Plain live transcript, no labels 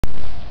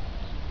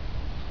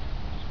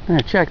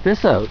Check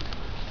this out.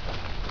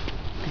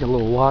 Take a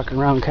little walk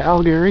around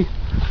Calgary.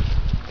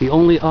 The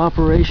only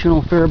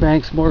operational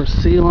Fairbanks Morse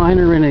sea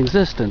liner in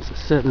existence is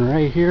sitting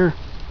right here,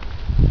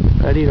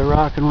 ready to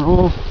rock and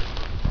roll,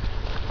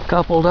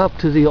 coupled up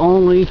to the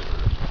only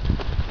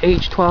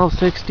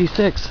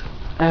H-16-66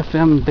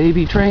 FM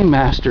Baby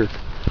Trainmaster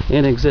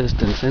in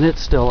existence, and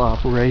it's still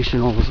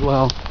operational as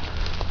well.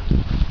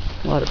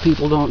 A lot of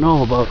people don't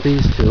know about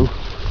these two.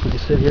 They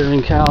sit here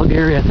in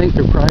Calgary. I think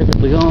they're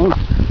privately owned.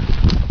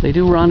 They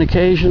do run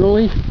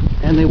occasionally,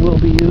 and they will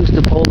be used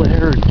to pull the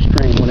heritage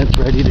train when it's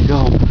ready to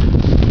go.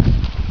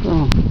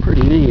 So,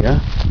 pretty neat, huh?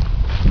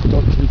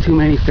 Don't see too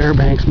many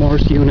Fairbanks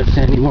Morse units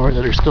anymore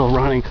that are still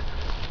running,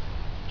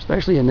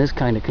 especially in this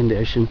kind of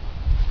condition.